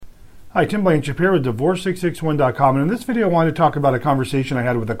Hi, Tim Blanchard here with Divorce661.com, and in this video I wanted to talk about a conversation I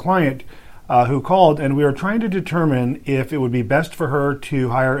had with a client who called, and we were trying to determine if it would be best for her to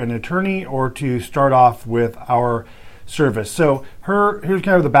hire an attorney or to start off with our service. So here's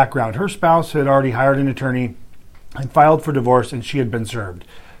kind of the background. Her spouse had already hired an attorney and filed for divorce, and she had been served.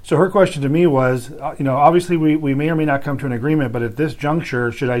 So her question to me was, obviously we may or may not come to an agreement, but at this juncture,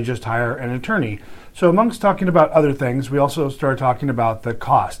 should I just hire an attorney? So amongst talking about other things, we also started talking about the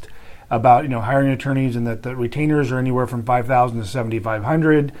cost, about hiring attorneys, and that the retainers are anywhere from $5,000 to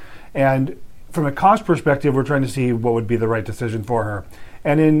 $7,500. And from a cost perspective, we're trying to see what would be the right decision for her.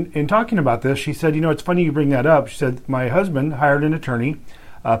 And in talking about this, she said, it's funny you bring that up. She said, my husband hired an attorney,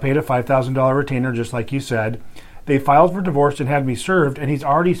 paid a $5,000 retainer, just like you said. They filed for divorce and had me served, and he's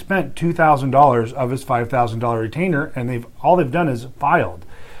already spent $2,000 of his $5,000 retainer, and all they've done is filed.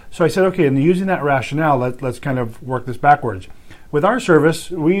 So I said, okay, and using that rationale, let's kind of work this backwards. With our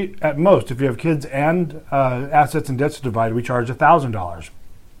service, we, at most, if you have kids and assets and debts to divide, we charge $1,000.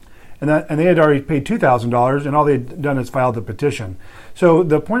 And they had already paid $2,000, and all they'd done is filed the petition. So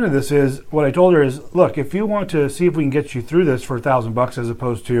the point of this is, what I told her is, look, if you want to see if we can get you through this for $1,000 as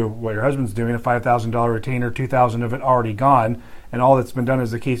opposed to what your husband's doing, a $5,000 retainer, $2,000 of it already gone, and all that's been done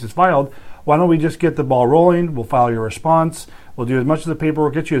is the case is filed, why don't we just get the ball rolling? We'll file your response. We'll do as much of the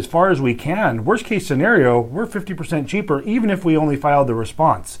paperwork, get you as far as we can. Worst case scenario, we're 50% cheaper, even if we only filed the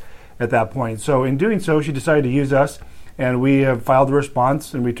response at that point. So in doing so, she decided to use us, and we have filed the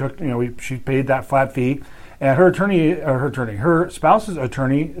response, and we took, she paid that flat fee. And her spouse's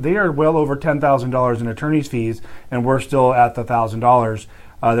attorney, they are well over $10,000 in attorney's fees, and we're still at the $1,000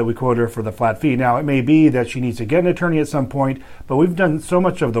 that we quoted her for the flat fee. Now, it may be that she needs to get an attorney at some point, but we've done so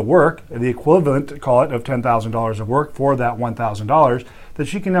much of the work, the equivalent, call it, of $10,000 of work for that $1,000, that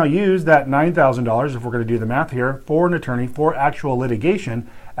she can now use that $9,000, if we're going to do the math here, for an attorney for actual litigation,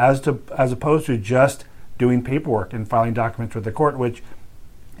 as opposed to just doing paperwork and filing documents with the court, which,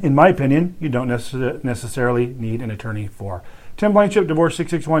 in my opinion, you don't necessarily need an attorney for. Tim Blanchard,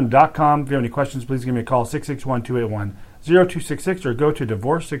 Divorce661.com. If you have any questions, please give me a call, 661-281-0266, or go to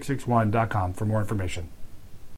Divorce661.com for more information.